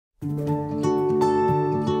Charity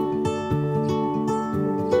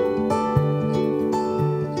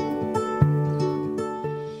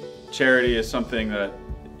is something that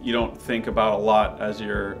you don't think about a lot as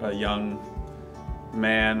you're a young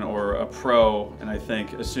man or a pro, and I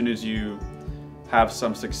think as soon as you have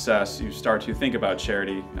some success, you start to think about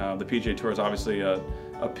charity. The PGA Tour is obviously a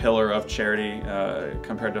pillar of charity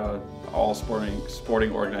compared to all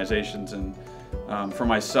sporting organizations, and for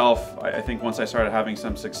myself, I think once I started having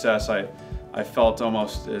some success, I felt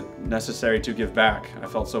almost necessary to give back. I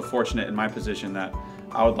felt so fortunate in my position that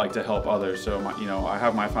I would like to help others. So I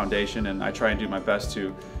have my foundation, and I try and do my best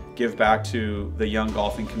to give back to the young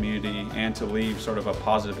golfing community and to leave sort of a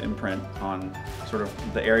positive imprint on sort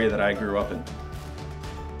of the area that I grew up in.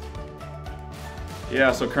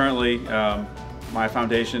 Yeah, so currently my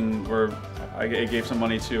foundation, I gave some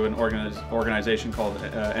money to an organization called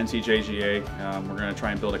NCJGA. We're going to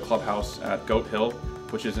try and build a clubhouse at Goat Hill,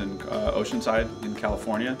 which is in Oceanside in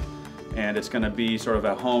California. And it's going to be sort of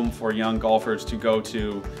a home for young golfers to go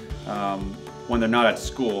to when they're not at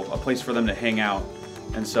school, a place for them to hang out.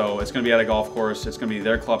 And so it's going to be at a golf course. It's going to be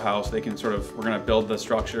their clubhouse. They can we're going to build the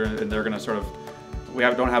structure, and they're going to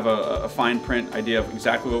don't have a fine print idea of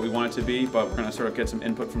exactly what we want it to be, but we're going to sort of get some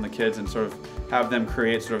input from the kids and sort of have them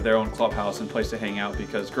create sort of their own clubhouse and place to hang out.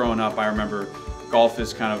 Because growing up, I remember golf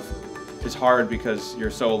is it's hard because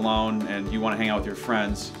you're so alone and you want to hang out with your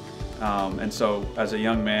friends. And so as a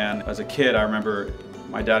young man, as a kid, I remember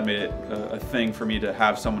my dad made it a thing for me to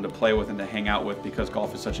have someone to play with and to hang out with, because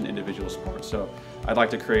golf is such an individual sport. So I'd like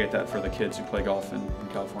to create that for the kids who play golf in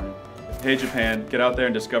California. Hey Japan, get out there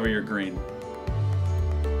and discover your green.